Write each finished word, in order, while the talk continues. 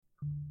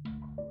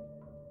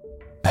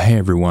Hey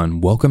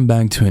everyone, welcome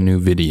back to a new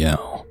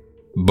video.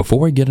 Before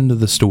we get into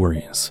the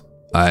stories,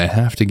 I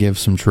have to give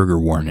some trigger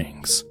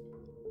warnings.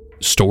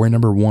 Story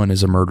number 1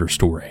 is a murder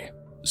story,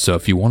 so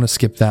if you want to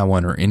skip that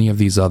one or any of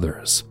these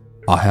others,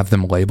 I'll have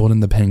them labeled in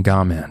the pinned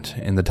comment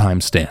and the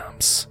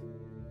timestamps.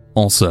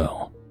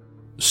 Also,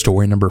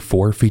 story number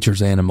 4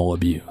 features animal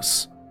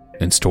abuse,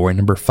 and story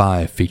number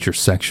 5 features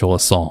sexual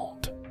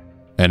assault.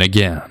 And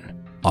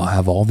again, I'll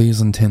have all these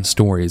intense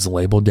stories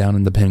labeled down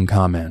in the pinned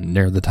comment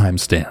near the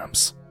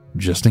timestamps,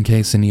 just in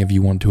case any of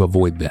you want to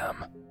avoid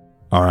them.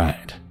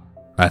 Alright,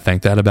 I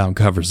think that about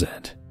covers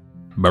it.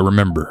 But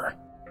remember,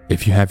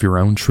 if you have your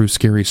own true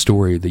scary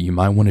story that you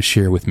might want to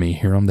share with me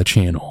here on the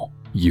channel,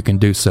 you can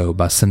do so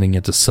by sending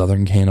it to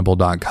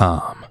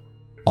southerncannibal.com.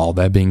 All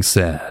that being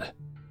said,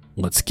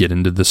 let's get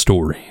into the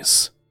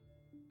stories.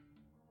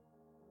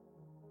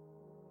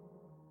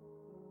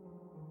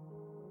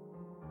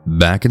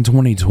 Back in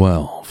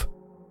 2012,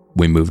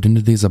 we moved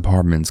into these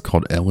apartments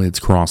called Elliott's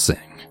Crossing.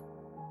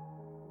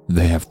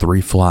 They have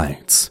 3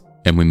 flights,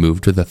 and we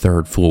moved to the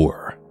 3rd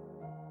floor.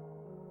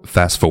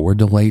 Fast forward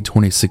to late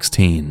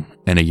 2016,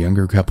 and a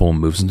younger couple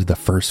moves into the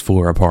 1st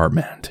floor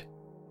apartment.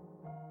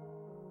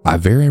 I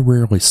very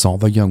rarely saw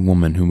the young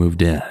woman who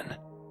moved in,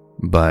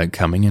 but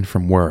coming in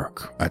from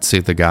work, I'd see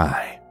the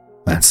guy,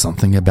 and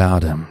something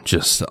about him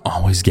just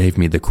always gave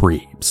me the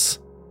creeps.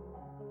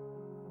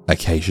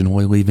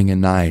 Occasionally leaving at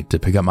night to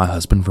pick up my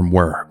husband from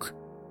work,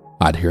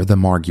 I'd hear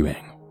them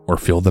arguing or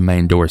feel the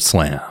main door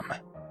slam.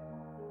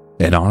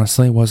 It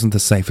honestly wasn't the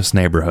safest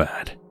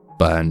neighborhood,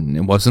 but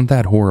it wasn't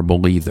that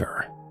horrible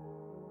either.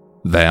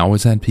 They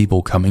always had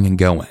people coming and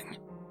going,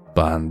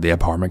 but the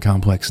apartment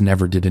complex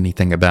never did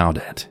anything about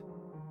it.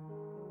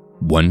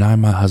 One night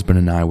my husband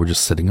and I were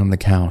just sitting on the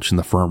couch in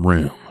the front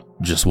room,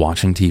 just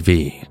watching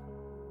TV,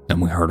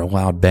 and we heard a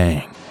loud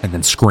bang and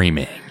then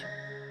screaming.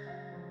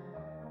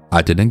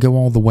 I didn't go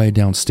all the way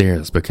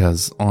downstairs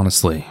because,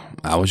 honestly,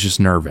 I was just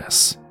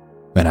nervous,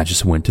 and I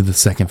just went to the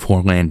 2nd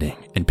floor landing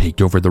and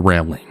peeked over the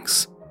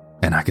railings,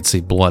 and I could see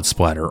blood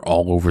splatter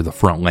all over the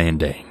front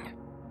landing.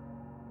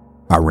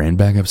 I ran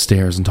back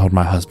upstairs and told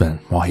my husband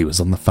while he was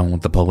on the phone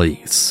with the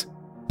police,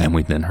 and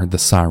we then heard the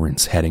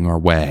sirens heading our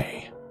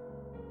way.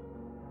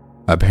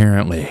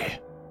 Apparently,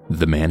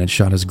 the man had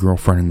shot his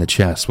girlfriend in the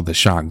chest with a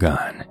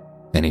shotgun,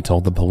 and he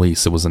told the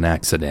police it was an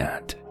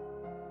accident.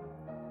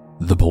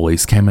 The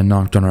police came and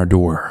knocked on our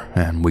door,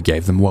 and we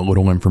gave them what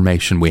little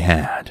information we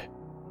had,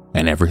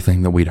 and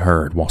everything that we'd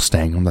heard while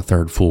staying on the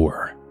 3rd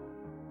floor.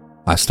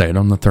 I stayed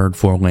on the 3rd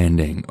floor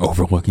landing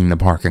overlooking the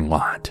parking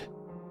lot.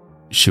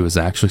 She was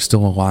actually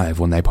still alive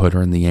when they put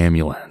her in the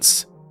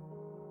ambulance.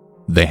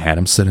 They had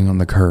him sitting on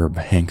the curb,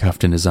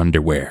 handcuffed in his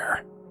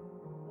underwear.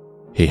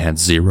 He had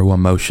zero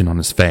emotion on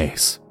his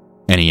face,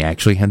 and he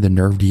actually had the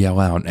nerve to yell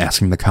out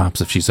asking the cops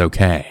if she's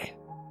okay.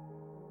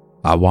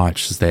 I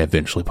watched as they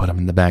eventually put him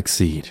in the back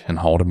seat and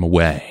hauled him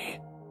away.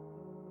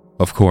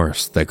 Of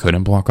course, they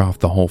couldn't block off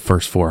the whole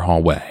 1st floor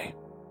hallway.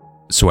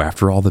 So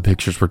after all the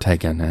pictures were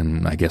taken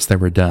and I guess they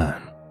were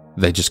done,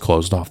 they just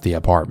closed off the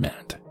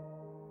apartment.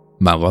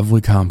 My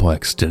lovely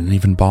complex didn't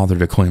even bother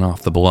to clean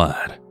off the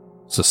blood,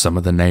 so some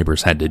of the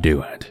neighbors had to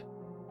do it.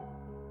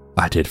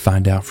 I did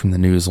find out from the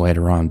news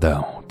later on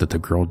though that the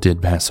girl did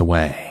pass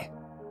away,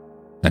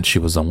 and she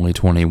was only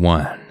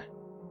 21.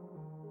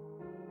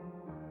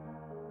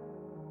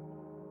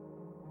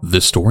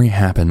 This story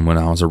happened when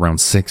I was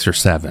around 6 or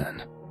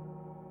 7.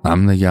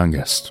 I'm the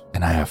youngest,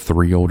 and I have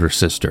 3 older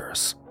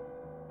sisters.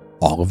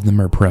 All of them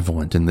are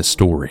prevalent in this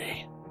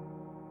story.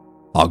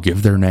 I'll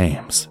give their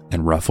names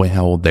and roughly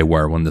how old they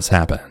were when this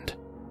happened.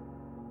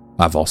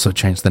 I've also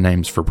changed the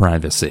names for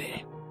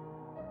privacy.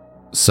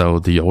 So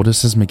the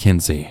oldest is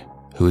Mackenzie,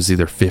 who is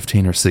either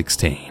 15 or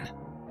 16,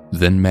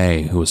 then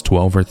May, who is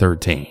 12 or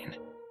 13,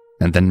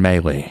 and then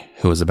Maylee,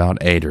 who is about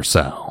 8 or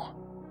so.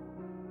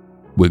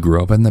 We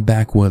grew up in the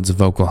backwoods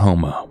of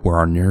Oklahoma, where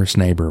our nearest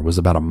neighbor was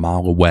about a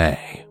mile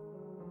away.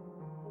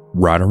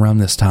 Right around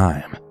this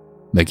time,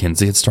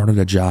 Mackenzie had started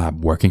a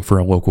job working for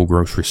a local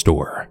grocery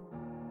store,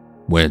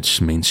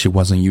 which means she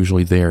wasn't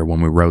usually there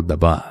when we rode the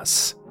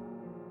bus.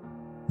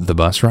 The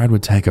bus ride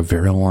would take a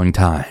very long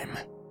time.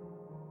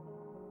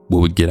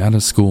 We would get out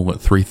of school at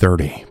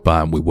 3:30,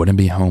 but we wouldn't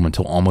be home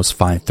until almost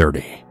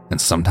 5:30,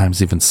 and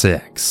sometimes even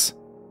 6.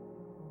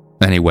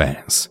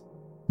 Anyways,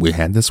 we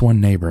had this one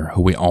neighbor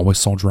who we always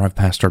saw drive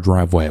past our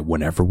driveway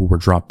whenever we were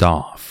dropped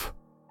off.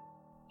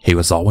 He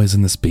was always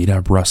in this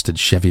beat-up rusted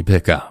Chevy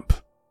pickup.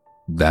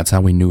 That's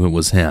how we knew it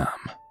was him.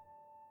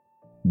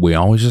 We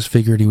always just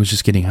figured he was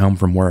just getting home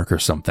from work or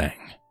something.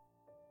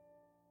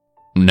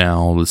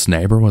 Now, this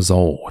neighbor was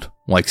old,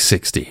 like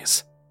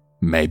 60s,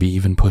 maybe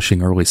even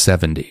pushing early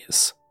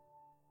 70s.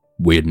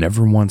 We had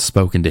never once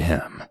spoken to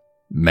him.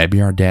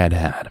 Maybe our dad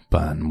had,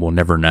 but we'll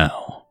never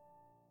know.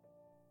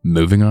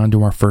 Moving on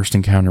to our first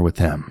encounter with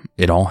him,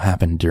 it all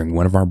happened during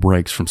one of our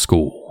breaks from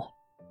school.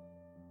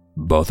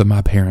 Both of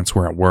my parents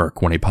were at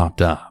work when he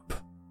popped up.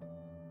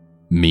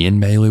 Me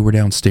and Maylee were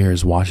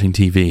downstairs watching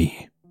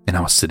TV, and I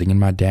was sitting in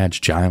my dad's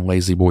giant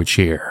lazy boy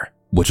chair,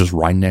 which was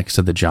right next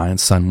to the giant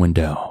sun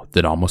window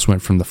that almost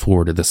went from the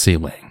floor to the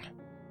ceiling.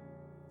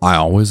 I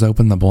always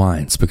opened the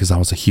blinds because I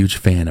was a huge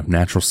fan of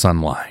natural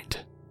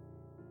sunlight.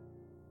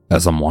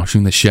 As I'm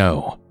watching the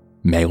show,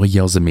 Maylee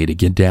yells at me to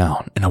get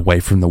down and away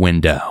from the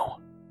window.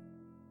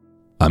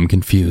 I'm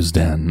confused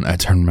and I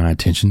turn my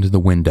attention to the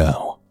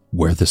window,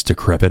 where this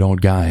decrepit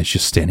old guy is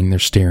just standing there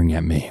staring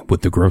at me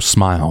with the gross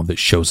smile that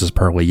shows his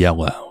pearly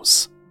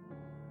yellows.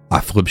 I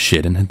flip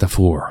shit and hit the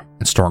floor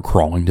and start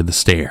crawling to the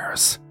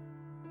stairs.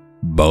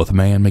 Both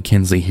May and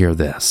Mackenzie hear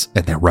this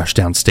and they rush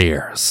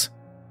downstairs.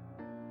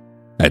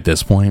 At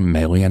this point,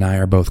 Maylee and I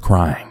are both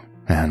crying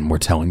and we're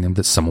telling them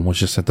that someone was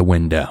just at the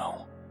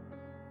window.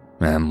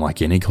 And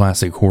like any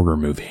classic horror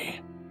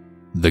movie,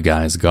 the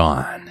guy's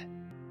gone.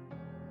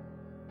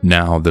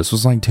 Now, this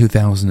was like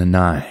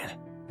 2009,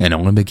 and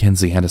only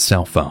Mackenzie had a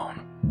cell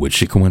phone, which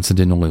she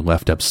coincidentally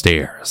left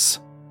upstairs.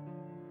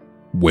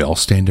 We all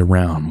stand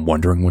around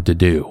wondering what to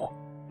do,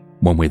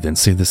 when we then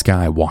see this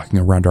guy walking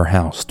around our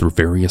house through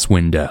various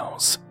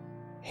windows.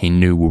 He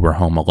knew we were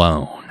home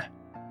alone.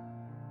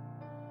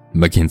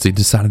 Mackenzie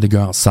decided to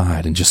go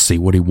outside and just see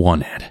what he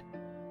wanted.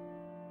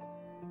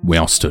 We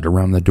all stood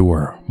around the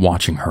door,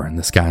 watching her and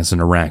this guy's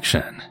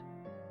interaction.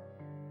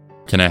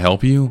 "Can I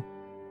help you?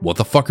 What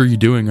the fuck are you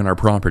doing on our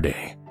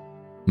property?"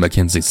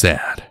 Mackenzie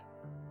said.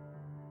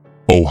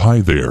 "Oh,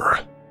 hi there.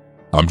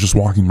 I'm just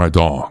walking my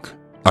dog.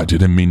 I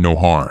didn't mean no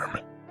harm."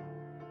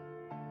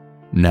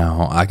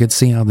 Now, I could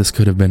see how this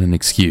could have been an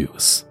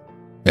excuse,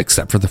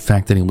 except for the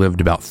fact that he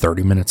lived about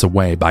 30 minutes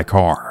away by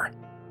car,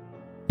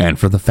 and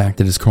for the fact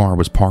that his car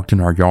was parked in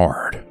our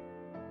yard.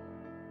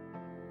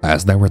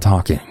 As they were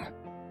talking,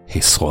 he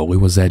slowly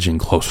was edging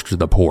closer to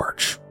the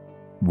porch,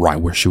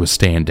 right where she was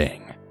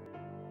standing.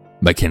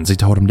 Mackenzie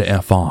told him to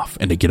F off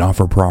and to get off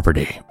her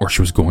property or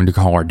she was going to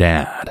call her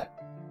dad.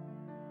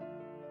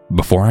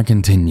 Before I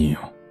continue,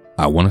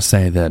 I want to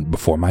say that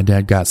before my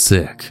dad got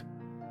sick,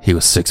 he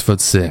was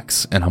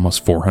 6'6" and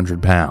almost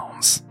 400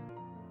 pounds.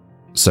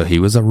 So he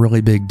was a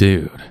really big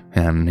dude,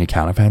 and he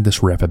kind of had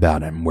this rep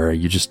about him where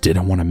you just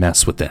didn't want to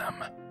mess with him.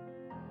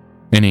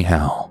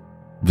 Anyhow,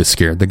 this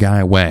scared the guy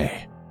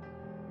away,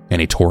 and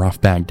he tore off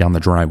back down the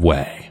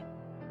driveway.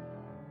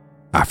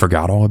 I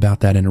forgot all about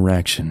that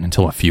interaction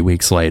until a few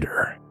weeks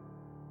later.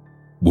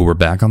 We were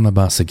back on the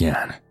bus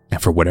again,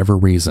 and for whatever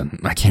reason,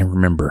 I can't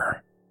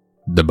remember,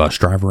 the bus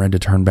driver had to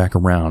turn back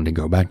around and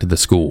go back to the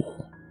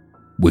school.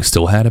 We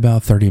still had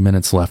about 30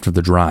 minutes left of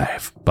the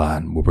drive,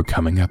 but we were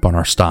coming up on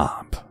our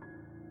stop.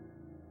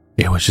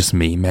 It was just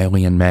me,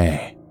 Maylee, and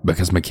May,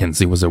 because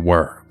Mackenzie was at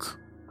work.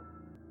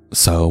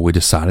 So we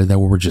decided that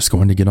we were just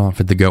going to get off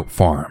at the goat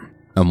farm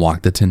and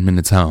walk the 10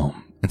 minutes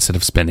home instead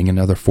of spending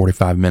another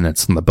 45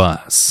 minutes on the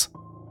bus.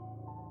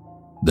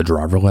 The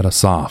driver let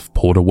us off,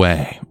 pulled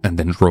away, and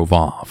then drove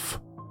off.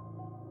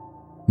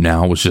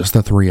 Now it was just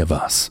the three of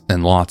us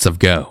and lots of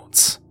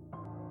goats.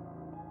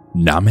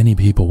 Not many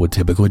people would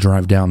typically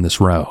drive down this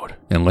road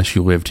unless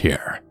you lived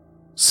here,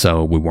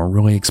 so we weren't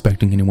really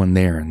expecting anyone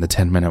there in the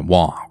 10-minute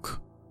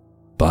walk.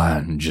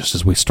 But just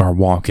as we start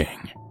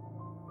walking,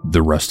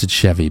 the rusted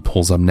Chevy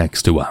pulls up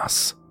next to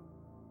us.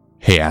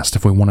 He asked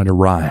if we wanted a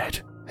ride,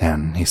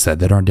 and he said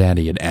that our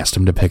daddy had asked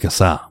him to pick us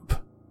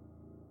up.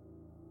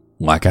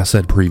 Like I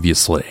said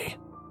previously,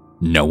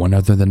 no one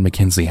other than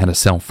Mackenzie had a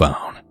cell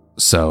phone,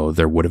 so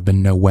there would have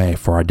been no way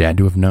for our dad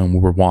to have known we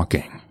were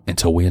walking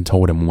until we had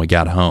told him when we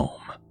got home.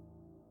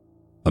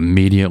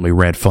 Immediately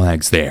red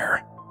flags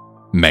there.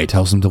 May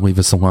tells him to leave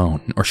us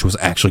alone or she was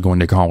actually going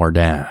to call her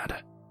dad.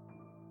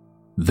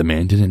 The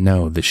man didn't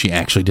know that she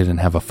actually didn't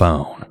have a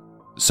phone,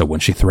 so when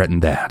she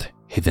threatened that,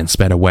 he then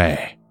sped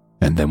away,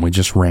 and then we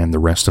just ran the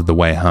rest of the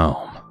way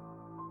home.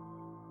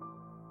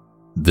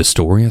 The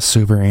story is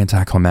super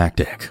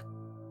anticlimactic,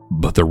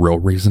 but the real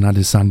reason I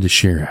decided to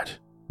share it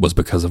was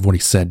because of what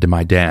he said to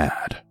my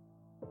dad.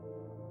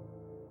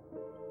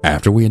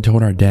 After we had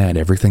told our dad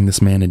everything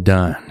this man had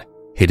done,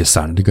 he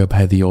decided to go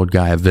pay the old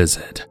guy a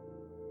visit.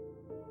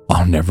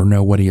 I'll never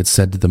know what he had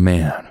said to the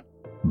man,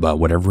 but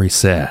whatever he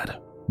said,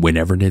 we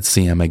never did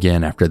see him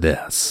again after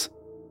this.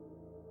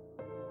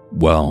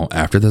 Well,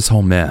 after this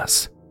whole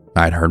mess,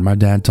 I'd heard my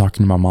dad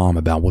talking to my mom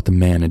about what the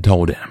man had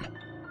told him.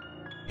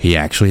 He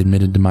actually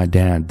admitted to my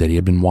dad that he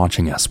had been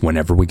watching us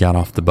whenever we got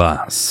off the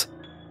bus.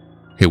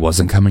 He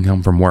wasn't coming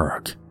home from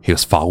work, he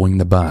was following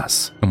the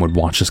bus and would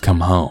watch us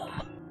come home.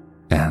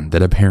 And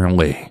that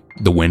apparently,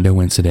 the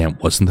window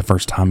incident wasn't the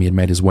first time he had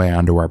made his way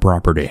onto our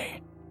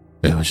property.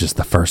 It was just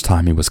the first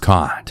time he was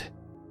caught.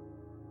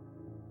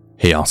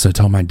 He also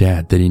told my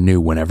dad that he knew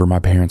whenever my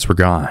parents were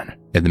gone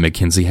and that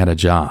Mackenzie had a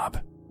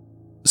job.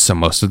 So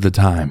most of the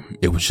time,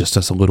 it was just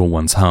us little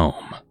ones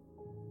home.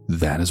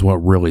 That is what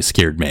really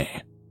scared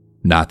me.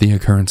 Not the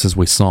occurrences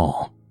we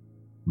saw,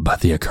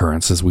 but the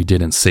occurrences we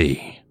didn't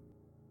see.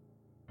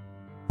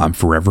 I'm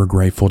forever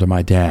grateful to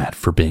my dad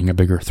for being a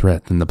bigger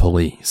threat than the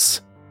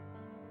police.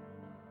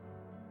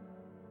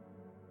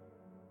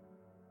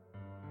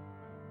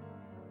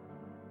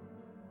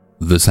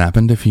 This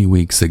happened a few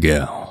weeks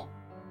ago.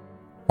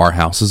 Our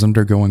house is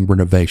undergoing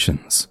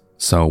renovations,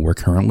 so we're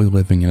currently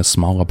living in a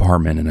small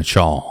apartment in a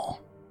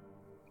chawl.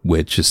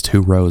 which is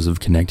 2 rows of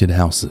connected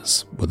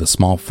houses with a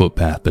small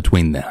footpath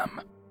between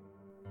them.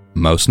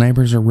 Most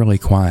neighbors are really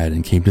quiet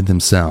and keep to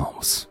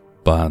themselves,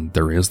 but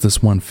there is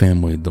this one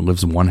family that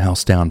lives 1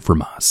 house down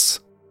from us.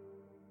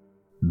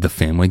 The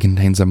family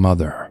contains a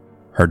mother,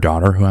 her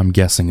daughter who I'm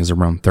guessing is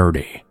around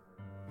 30,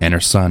 and her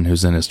son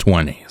who's in his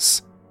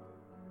 20s.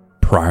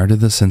 Prior to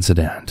this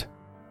incident,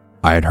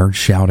 I had heard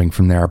shouting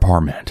from their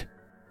apartment,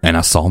 and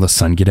I saw the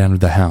son get out of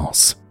the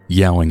house,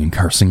 yelling and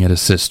cursing at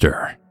his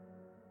sister.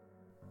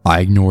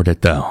 I ignored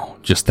it though,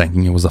 just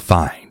thinking it was a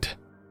fight.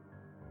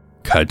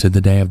 Cut to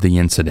the day of the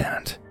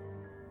incident.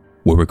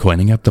 We were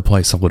cleaning up the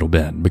place a little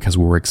bit because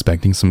we were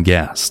expecting some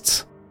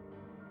guests.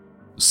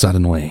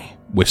 Suddenly,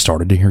 we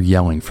started to hear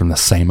yelling from the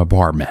same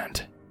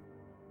apartment.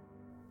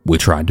 We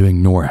tried to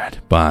ignore it,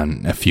 but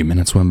a few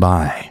minutes went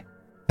by,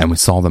 and we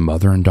saw the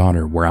mother and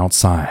daughter were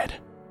outside,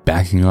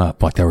 backing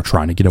up like they were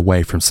trying to get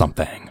away from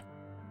something.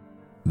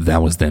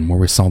 That was then where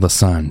we saw the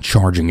son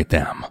charging at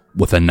them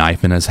with a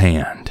knife in his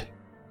hand.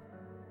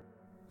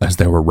 As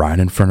they were right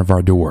in front of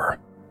our door,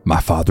 my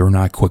father and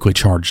I quickly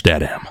charged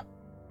at him.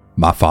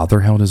 My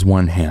father held his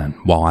one hand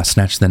while I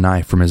snatched the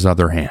knife from his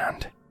other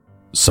hand.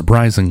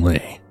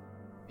 Surprisingly,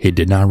 he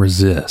did not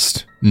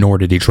resist, nor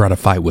did he try to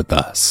fight with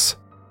us.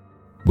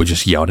 We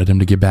just yelled at him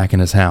to get back in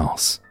his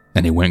house,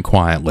 and he went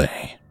quietly.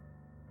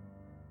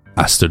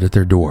 I stood at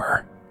their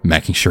door,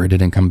 making sure he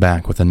didn't come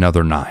back with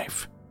another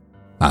knife.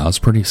 I was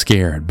pretty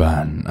scared,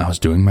 but I was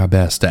doing my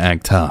best to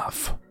act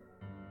tough.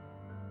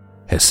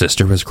 His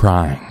sister was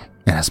crying,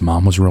 and his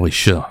mom was really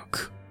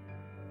shook.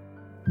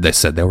 They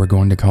said they were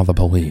going to call the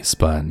police,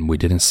 but we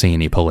didn't see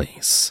any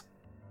police.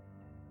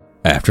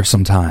 After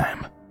some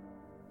time,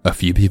 a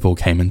few people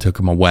came and took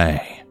him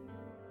away.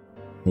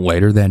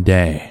 Later that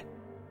day,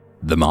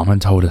 the mom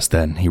had told us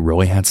that he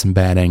really had some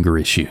bad anger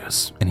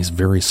issues, and he's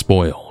very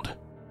spoiled,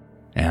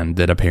 and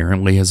that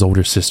apparently his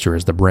older sister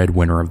is the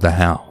breadwinner of the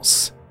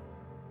house.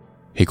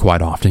 He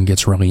quite often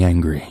gets really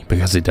angry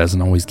because he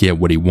doesn't always get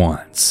what he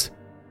wants.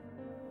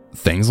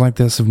 Things like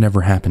this have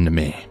never happened to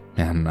me,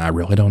 and I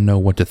really don't know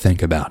what to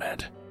think about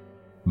it.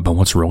 But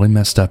what's really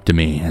messed up to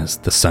me is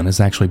the son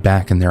is actually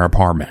back in their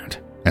apartment,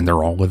 and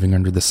they're all living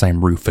under the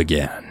same roof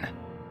again.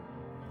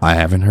 I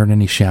haven't heard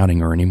any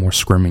shouting or any more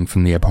screaming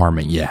from the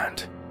apartment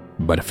yet,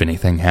 but if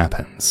anything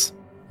happens,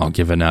 I'll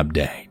give an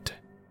update.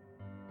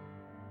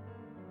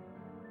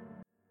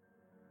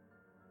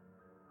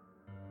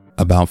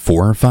 About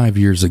 4 or 5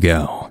 years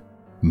ago,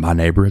 my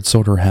neighbor had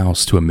sold her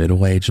house to a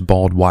middle-aged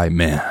bald white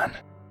man.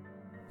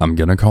 I'm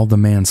gonna call the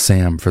man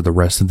Sam for the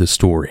rest of the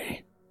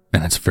story,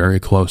 and it's very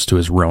close to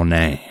his real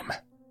name.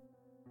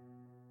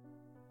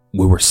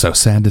 We were so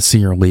sad to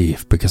see her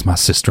leave because my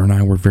sister and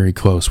I were very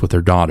close with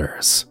her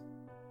daughters.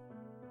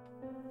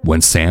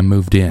 When Sam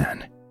moved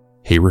in,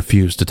 he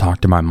refused to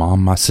talk to my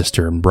mom, my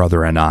sister, and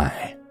brother and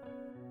I.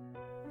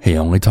 He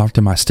only talked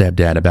to my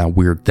stepdad about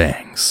weird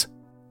things,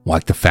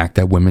 like the fact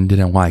that women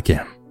didn't like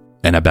him,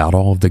 and about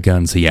all of the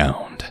guns he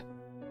owned.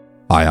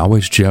 I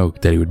always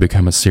joked that he would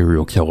become a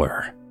serial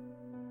killer.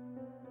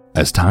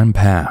 As time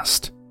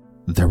passed,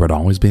 there would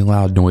always be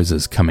loud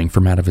noises coming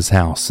from out of his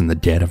house in the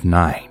dead of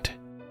night.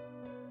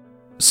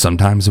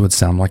 Sometimes it would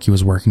sound like he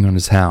was working on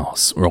his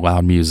house, or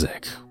loud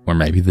music, or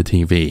maybe the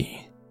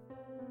TV.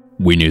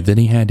 We knew that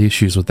he had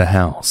issues with the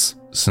house,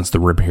 since the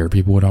repair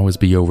people would always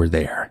be over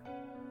there,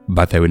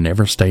 but they would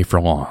never stay for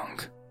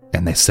long,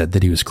 and they said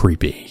that he was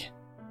creepy.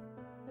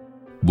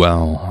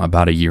 Well,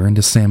 about a year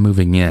into Sam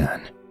moving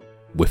in,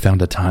 we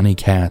found a tiny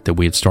cat that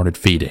we had started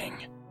feeding.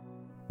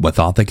 We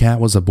thought the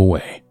cat was a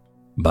boy,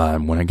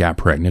 but when it got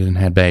pregnant and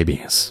had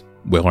babies,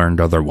 we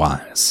learned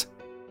otherwise.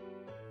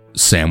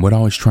 Sam would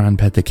always try and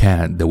pet the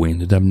cat that we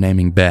ended up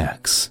naming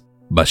Bex,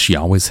 but she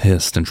always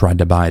hissed and tried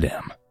to bite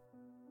him.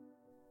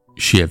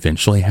 She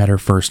eventually had her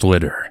first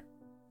litter,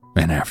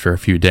 and after a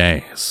few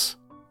days,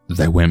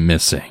 they went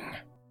missing.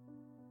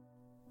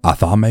 I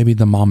thought maybe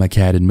the mama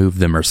cat had moved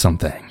them or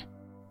something,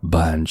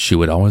 but she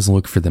would always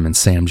look for them in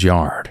Sam's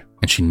yard,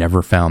 and she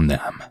never found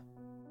them.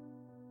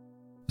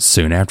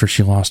 Soon after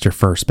she lost her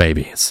first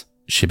babies,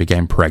 she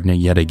became pregnant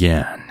yet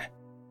again.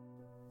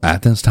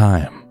 At this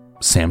time,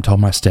 Sam told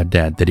my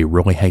stepdad that he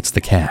really hates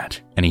the cat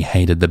and he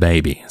hated the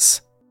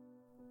babies.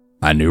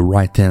 I knew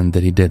right then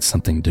that he did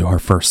something to her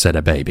first set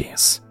of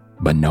babies,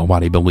 but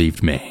nobody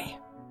believed me.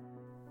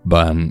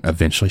 But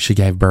eventually she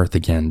gave birth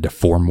again to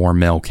 4 more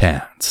male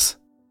cats.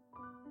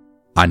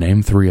 I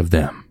named 3 of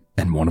them,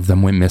 and one of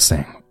them went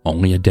missing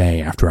only a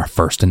day after I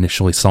first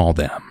initially saw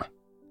them.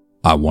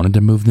 I wanted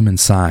to move them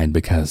inside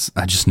because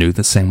I just knew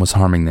that Sam was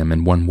harming them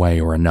in one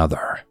way or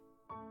another.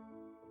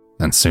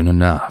 And soon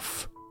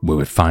enough, we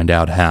would find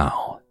out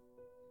how.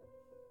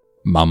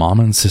 My mom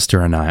and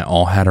sister and I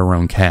all had our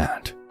own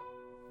cat.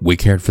 We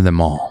cared for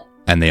them all,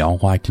 and they all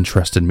liked and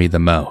trusted me the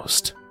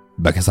most,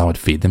 because I would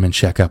feed them and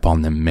check up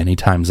on them many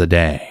times a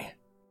day.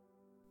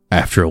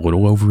 After a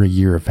little over a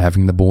year of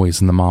having the boys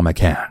and the mama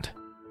cat,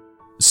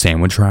 Sam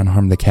would try and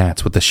harm the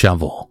cats with a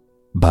shovel,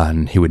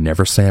 but he would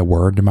never say a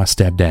word to my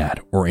stepdad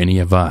or any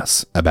of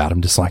us about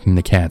him disliking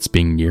the cats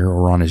being near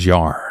or on his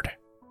yard.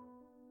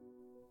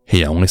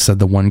 He only said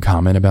the one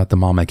comment about the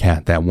mama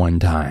cat that one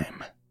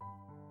time.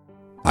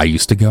 I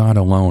used to go out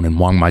alone and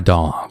walk my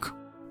dog,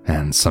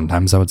 and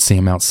sometimes I would see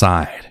him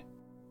outside,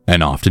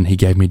 and often he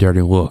gave me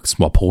dirty looks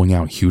while pulling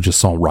out huge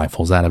assault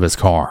rifles out of his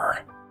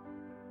car.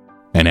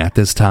 And at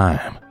this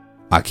time,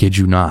 I kid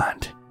you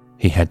not,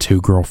 he had 2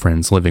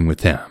 girlfriends living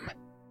with him.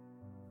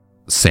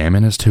 Sam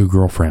and his 2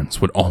 girlfriends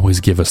would always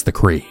give us the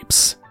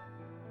creeps.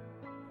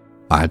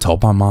 I had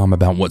told my mom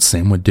about what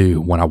Sam would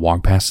do when I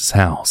walked past his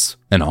house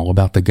and all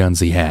about the guns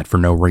he had for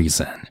no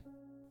reason.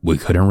 We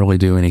couldn't really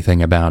do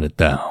anything about it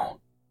though.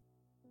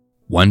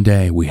 One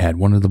day we had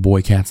one of the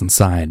boy cats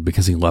inside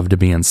because he loved to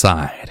be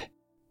inside.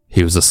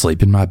 He was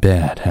asleep in my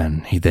bed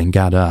and he then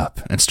got up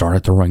and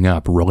started throwing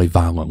up really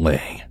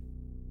violently.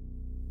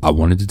 I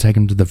wanted to take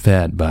him to the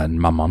vet, but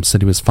my mom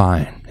said he was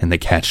fine and the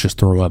cats just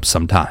throw up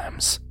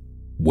sometimes,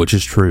 which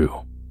is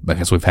true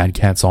because we've had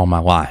cats all my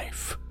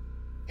life.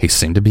 He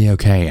seemed to be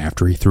okay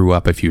after he threw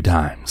up a few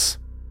times,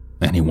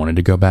 and he wanted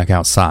to go back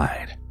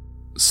outside,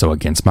 so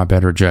against my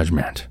better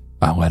judgment,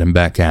 I let him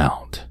back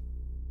out.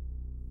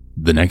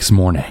 The next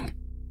morning,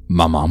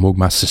 my mom woke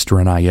my sister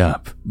and I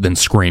up, then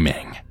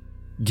screaming,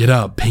 "Get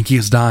up, Pinky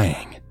is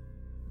dying."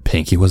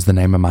 Pinky was the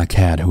name of my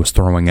cat who was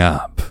throwing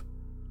up.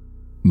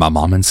 My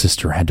mom and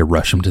sister had to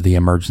rush him to the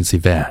emergency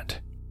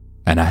vet,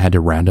 and I had to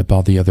round up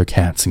all the other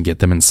cats and get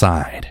them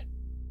inside.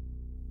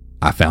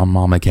 I found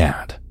Mama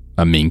Cat,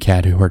 a mean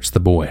cat who hurts the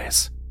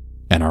boys,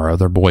 and our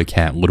other boy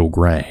cat, Little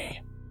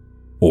Gray.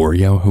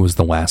 Oreo, who was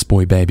the last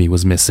boy baby,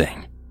 was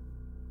missing,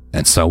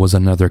 and so was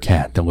another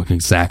cat that looked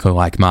exactly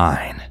like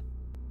mine.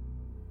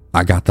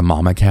 I got the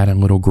Mama Cat and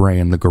Little Gray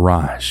in the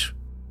garage,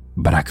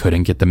 but I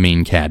couldn't get the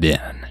mean cat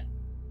in.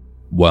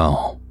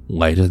 Well,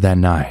 later that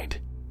night,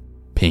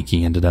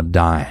 Pinky ended up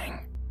dying.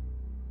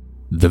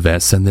 The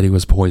vet said that he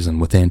was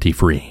poisoned with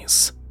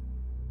antifreeze.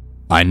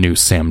 I knew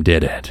Sam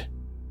did it.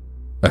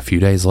 A few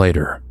days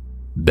later,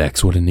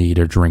 Bex wouldn't eat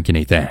or drink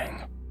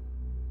anything.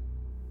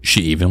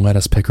 She even let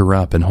us pick her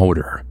up and hold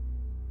her,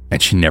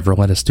 and she never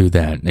let us do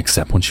that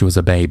except when she was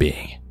a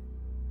baby.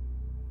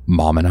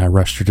 Mom and I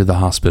rushed her to the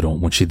hospital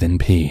when she then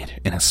peed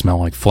and it smelled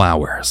like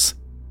flowers.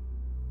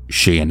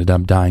 She ended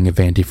up dying of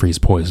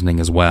antifreeze poisoning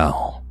as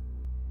well.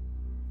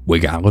 We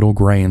got Little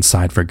Gray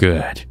inside for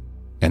good,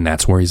 and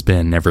that's where he's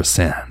been ever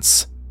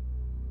since.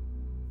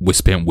 We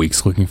spent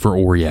weeks looking for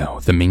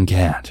Oreo, the mean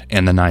cat,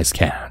 and the nice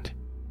cat,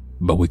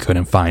 but we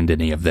couldn't find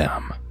any of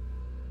them.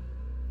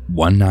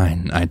 One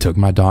night, I took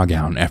my dog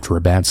out after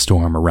a bad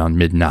storm around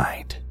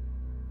midnight.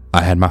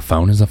 I had my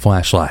phone as a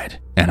flashlight,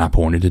 and I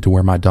pointed it to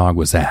where my dog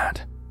was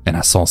at, and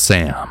I saw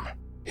Sam.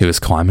 He was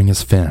climbing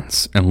his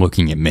fence and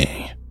looking at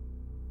me.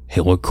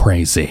 He looked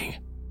crazy.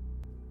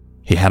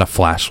 He had a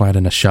flashlight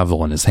and a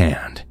shovel in his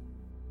hand.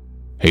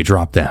 He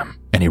dropped them,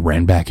 and he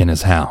ran back in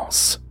his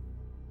house.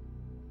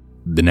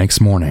 The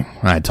next morning,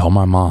 I told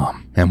my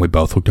mom, and we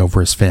both looked over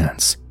his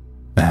fence,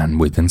 and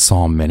we then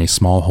saw many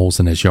small holes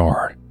in his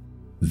yard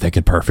that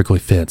could perfectly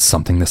fit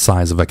something the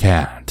size of a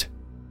cat.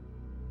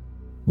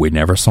 We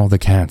never saw the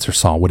cats or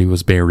saw what he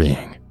was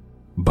burying,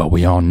 but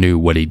we all knew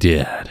what he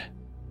did.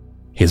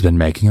 He's been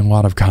making a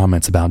lot of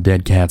comments about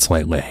dead cats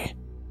lately,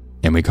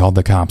 and we called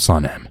the cops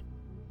on him,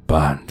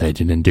 but they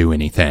didn't do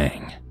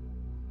anything.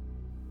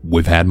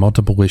 We've had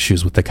multiple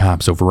issues with the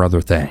cops over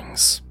other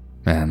things,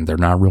 and they're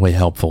not really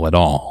helpful at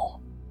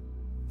all.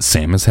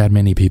 Sam has had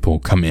many people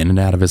come in and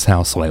out of his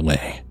house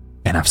lately,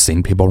 and I've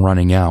seen people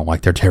running out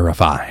like they're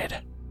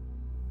terrified.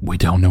 We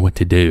don't know what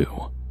to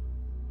do.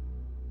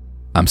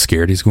 I'm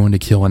scared he's going to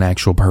kill an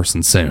actual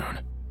person soon,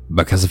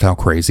 because of how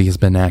crazy he's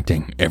been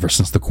acting ever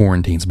since the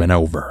quarantine's been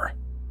over.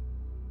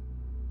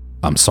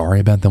 I'm sorry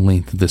about the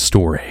length of this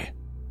story,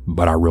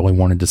 but I really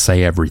wanted to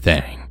say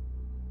everything.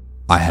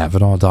 I have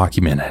it all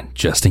documented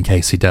just in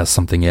case he does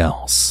something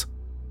else.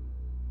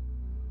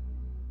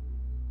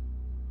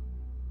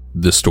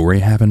 The story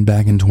happened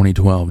back in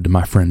 2012 to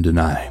my friend and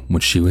I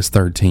when she was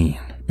 13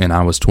 and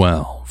I was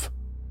 12.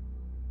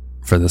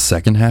 For the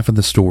second half of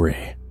the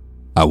story,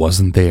 I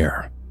wasn't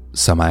there,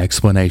 so my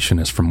explanation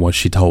is from what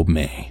she told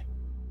me.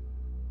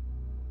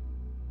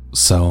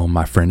 So,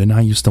 my friend and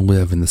I used to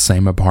live in the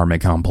same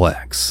apartment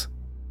complex.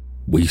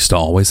 We used to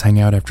always hang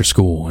out after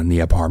school in the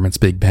apartment's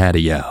big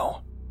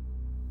patio.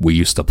 We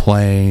used to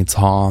play,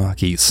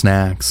 talk, eat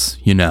snacks,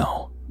 you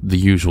know, the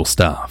usual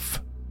stuff.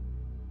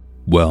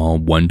 Well,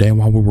 one day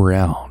while we were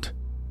out,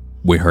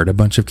 we heard a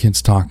bunch of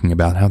kids talking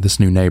about how this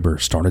new neighbor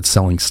started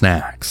selling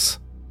snacks.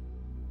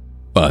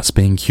 Us,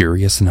 being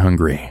curious and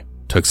hungry,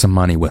 took some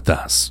money with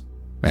us,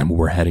 and we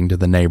were heading to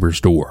the neighbor's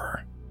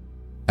door.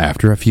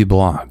 After a few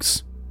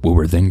blocks, we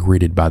were then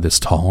greeted by this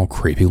tall,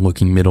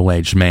 creepy-looking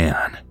middle-aged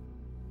man.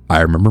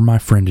 I remember my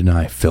friend and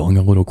I feeling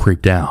a little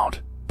creeped out,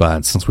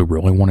 but since we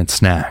really wanted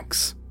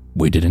snacks,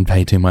 we didn't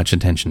pay too much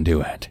attention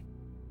to it.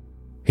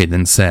 He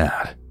then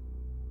said,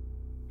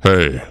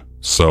 "Hey,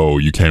 so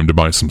you came to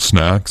buy some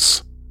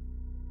snacks?"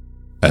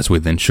 As we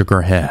then shook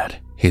our head,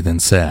 he then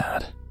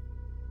said,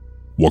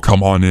 "Well,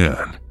 come on in.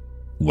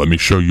 Let me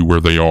show you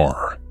where they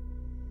are."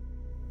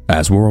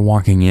 As we were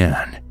walking in,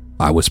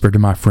 I whispered to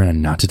my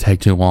friend not to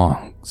take too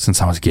long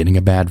since I was getting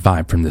a bad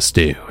vibe from this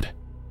dude.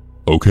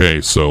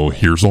 Okay, so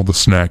here's all the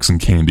snacks and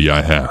candy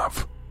I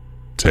have.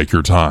 Take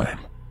your time.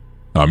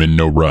 I'm in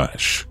no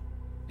rush,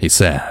 he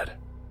said.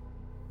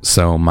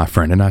 So my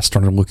friend and I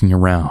started looking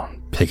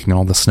around, picking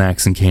all the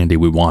snacks and candy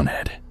we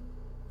wanted.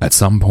 At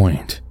some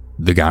point,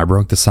 the guy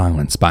broke the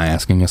silence by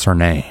asking us our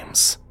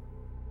names.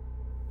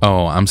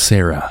 "Oh, I'm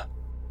Sarah,"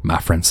 my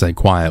friend said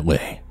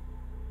quietly.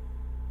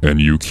 And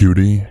you,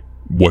 cutie?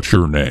 What's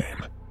your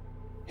name?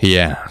 He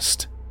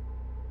asked.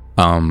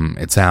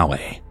 It's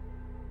Allie."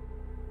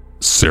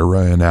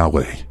 Sarah and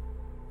Allie.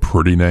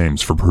 Pretty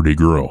names for pretty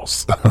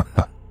girls.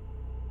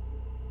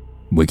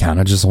 We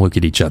kinda just looked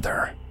at each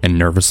other and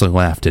nervously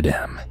laughed at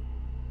him.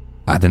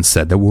 I then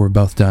said that we were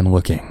both done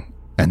looking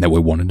and that we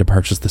wanted to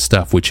purchase the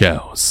stuff we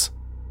chose.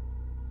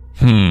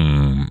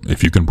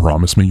 If you can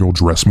promise me you'll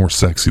dress more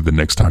sexy the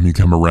next time you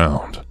come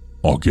around,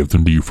 I'll give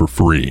them to you for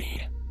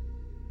free.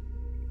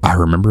 I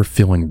remember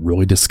feeling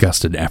really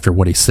disgusted after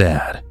what he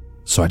said,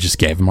 so I just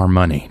gave him our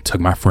money,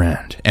 took my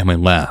friend, and we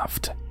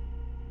left.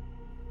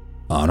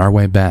 On our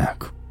way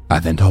back, I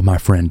then told my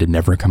friend to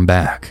never come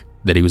back,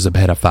 that he was a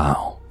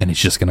pedophile and he's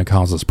just going to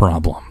cause us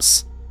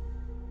problems.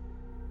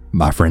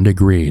 My friend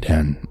agreed,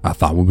 and I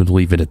thought we would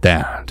leave it at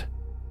that.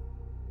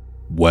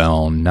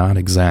 Well, not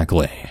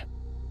exactly.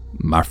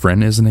 My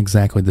friend isn't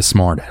exactly the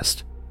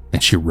smartest,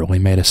 and she really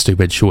made a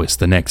stupid choice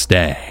the next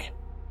day.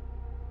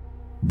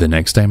 The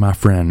next day, my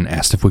friend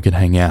asked if we could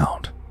hang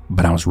out,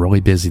 but I was really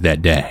busy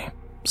that day,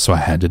 so I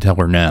had to tell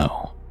her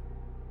no.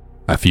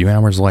 A few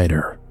hours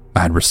later,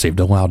 I had received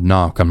a loud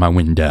knock on my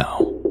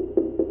window.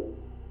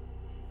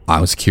 I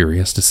was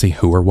curious to see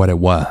who or what it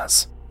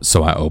was,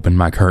 so I opened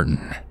my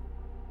curtain.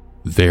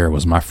 There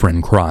was my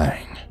friend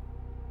crying.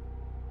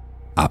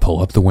 I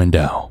pull up the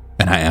window,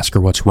 and I ask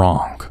her what's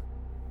wrong.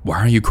 "Why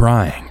are you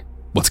crying?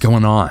 What's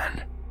going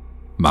on?"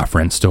 My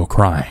friend, still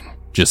crying,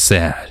 just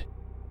said,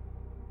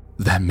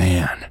 "That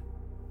man.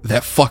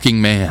 That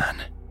fucking man."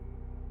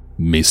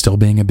 Me still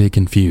being a bit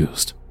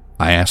confused,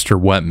 I asked her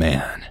what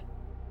man.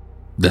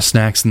 "The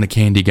snacks and the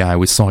candy guy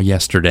we saw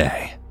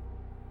yesterday."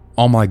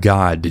 "Oh my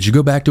God, did you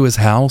go back to his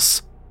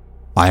house?"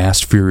 I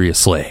asked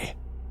furiously.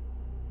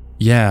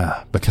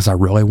 "Yeah, because I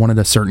really wanted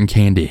a certain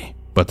candy,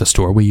 but the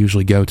store we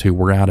usually go to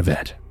were out of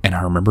it, and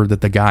I remembered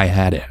that the guy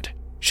had it,"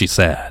 she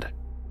said.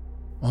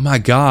 "Oh my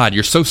God,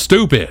 you're so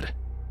stupid,"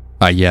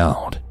 I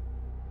yelled.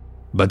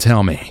 "But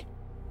tell me,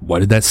 what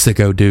did that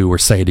sicko do or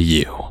say to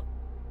you?"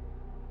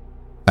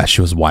 As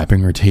she was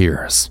wiping her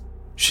tears,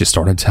 she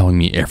started telling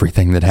me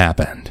everything that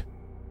happened.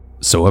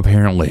 So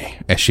apparently,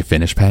 as she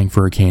finished paying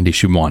for her candy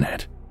she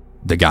wanted,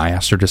 the guy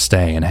asked her to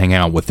stay and hang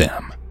out with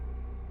them.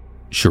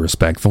 She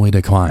respectfully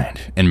declined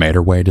and made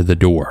her way to the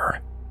door.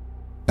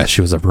 As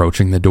she was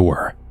approaching the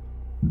door,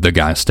 the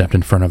guy stepped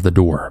in front of the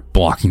door,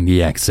 blocking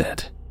the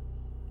exit.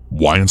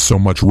 "Why in so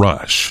much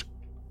rush?"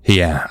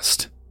 he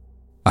asked.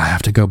 "I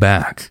have to go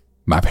back.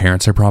 My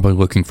parents are probably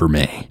looking for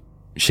me,"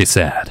 she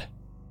said.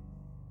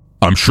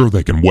 "I'm sure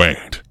they can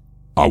wait.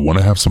 I want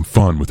to have some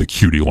fun with a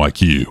cutie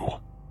like you."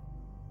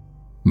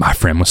 My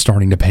friend was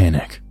starting to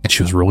panic, and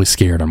she was really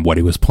scared on what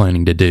he was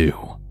planning to do.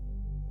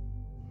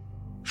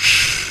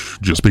 "Shh,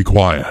 just be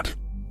quiet.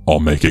 I'll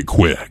make it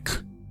quick."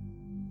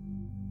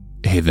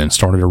 He then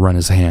started to run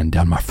his hand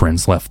down my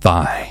friend's left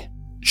thigh.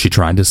 She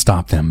tried to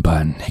stop them,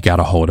 but he got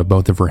a hold of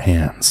both of her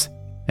hands,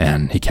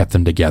 and he kept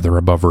them together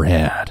above her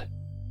head.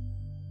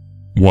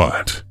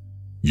 "What?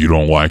 You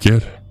don't like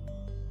it?"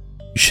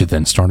 She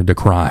then started to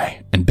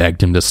cry and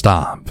begged him to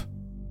stop.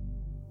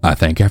 I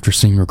think after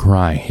seeing her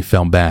cry, he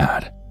felt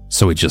bad,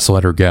 so he just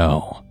let her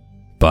go,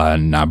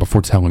 but not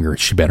before telling her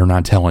she better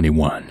not tell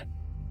anyone,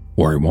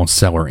 or he won't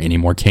sell her any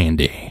more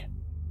candy.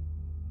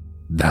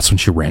 That's when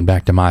she ran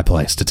back to my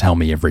place to tell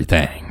me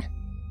everything.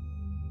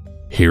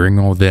 Hearing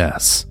all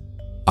this,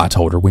 I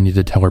told her we need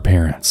to tell her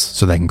parents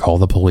so they can call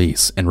the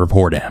police and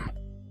report him,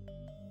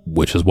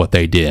 which is what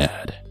they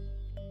did.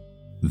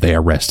 They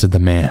arrested the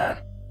man,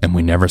 and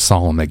we never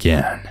saw him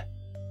again.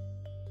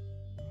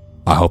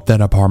 I hope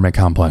that apartment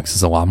complex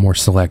is a lot more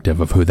selective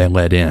of who they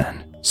let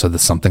in, so that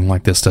something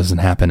like this doesn't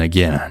happen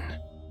again.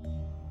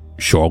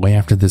 Shortly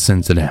after this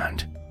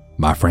incident,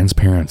 my friend's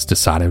parents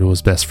decided it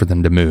was best for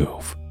them to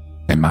move,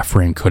 and my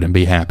friend couldn't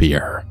be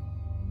happier.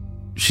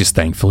 She's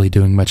thankfully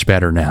doing much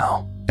better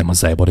now and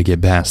was able to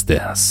get past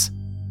this.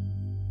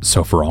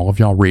 So for all of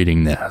y'all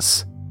reading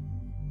this,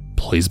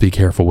 please be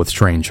careful with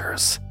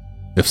strangers.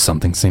 If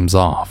something seems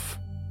off,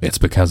 it's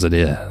because it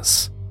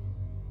is.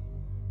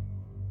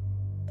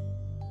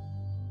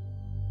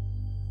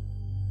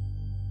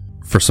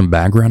 For some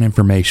background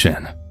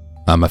information,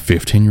 I'm a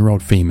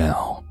 15-year-old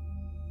female,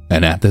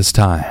 and at this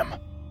time,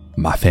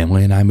 my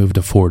family and I moved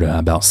to Florida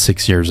about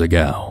 6 years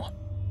ago.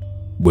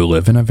 We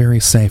live in a very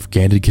safe,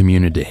 gated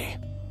community,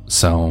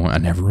 so I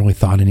never really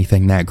thought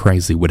anything that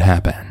crazy would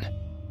happen.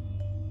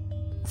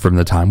 From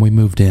the time we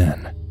moved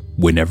in,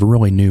 we never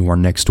really knew our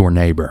next-door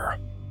neighbor.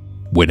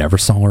 We never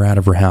saw her out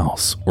of her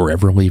house or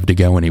ever leave to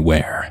go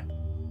anywhere.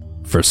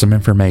 For some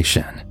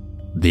information,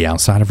 the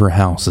outside of her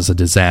house is a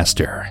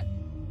disaster.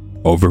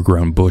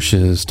 overgrown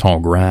bushes, tall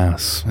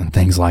grass, and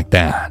things like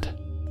that.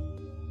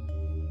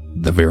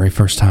 The very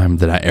first time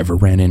that I ever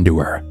ran into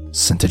her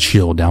sent a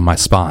chill down my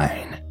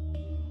spine.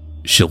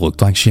 She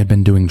looked like she had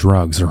been doing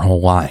drugs her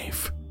whole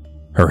life.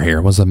 Her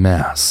hair was a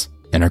mess,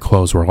 and her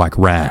clothes were like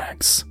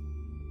rags.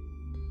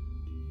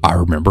 I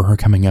remember her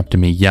coming up to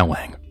me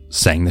yelling,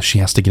 saying that she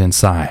has to get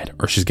inside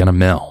or she's gonna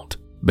melt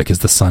because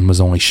the sun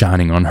was only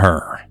shining on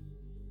her.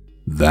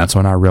 That's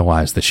when I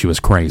realized that she was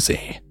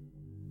crazy.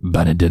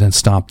 But it didn't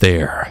stop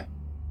there.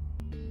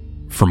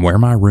 From where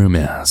my room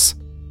is,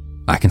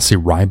 I can see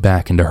right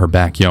back into her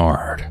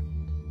backyard.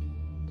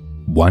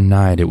 One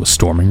night it was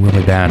storming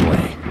really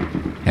badly,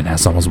 and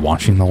as I was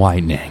watching the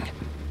lightning,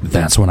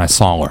 that's when I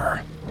saw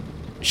her.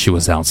 She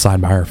was outside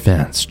by her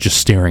fence, just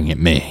staring at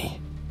me.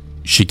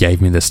 She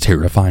gave me this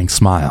terrifying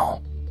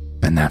smile,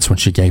 and that's when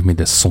she gave me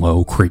this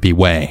slow, creepy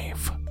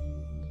wave.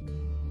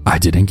 I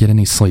didn't get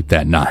any sleep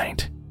that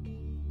night.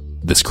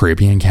 This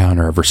creepy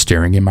encounter of her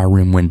staring in my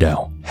room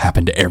window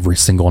happened every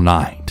single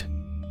night.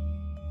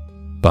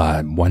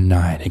 But one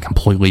night it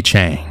completely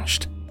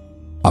changed.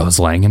 I was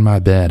laying in my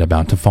bed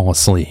about to fall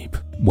asleep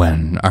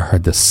when I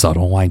heard this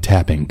subtle light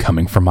tapping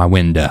coming from my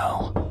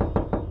window.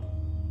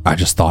 I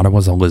just thought it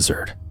was a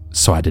lizard,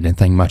 so I didn't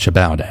think much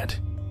about it.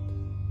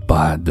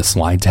 But this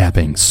light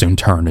tapping soon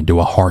turned into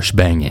a harsh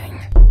banging.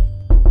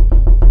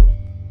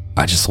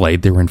 I just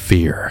laid there in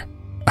fear.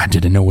 I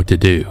didn't know what to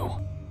do.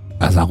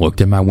 As I looked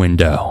at my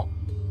window,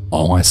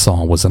 all I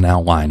saw was an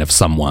outline of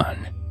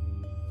someone.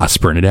 I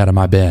sprinted out of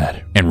my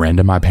bed and ran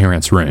to my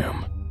parents'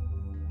 room.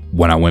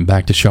 When I went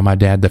back to show my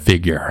dad the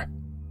figure,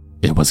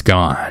 it was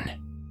gone.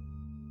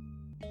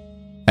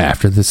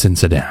 After this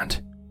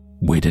incident,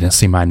 we didn't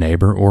see my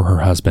neighbor or her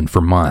husband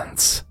for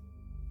months.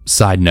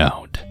 Side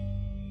note,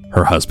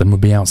 her husband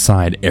would be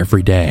outside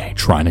every day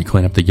trying to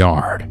clean up the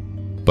yard,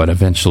 but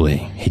eventually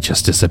he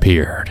just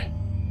disappeared.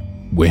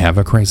 We have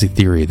a crazy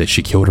theory that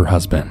she killed her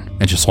husband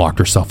and just locked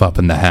herself up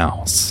in the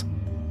house.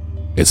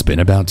 It's been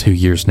about 2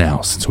 years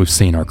now since we've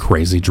seen our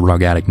crazy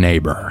drug addict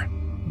neighbor.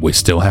 We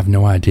still have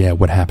no idea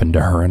what happened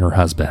to her and her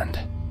husband,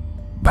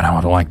 but I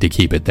would like to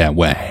keep it that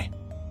way.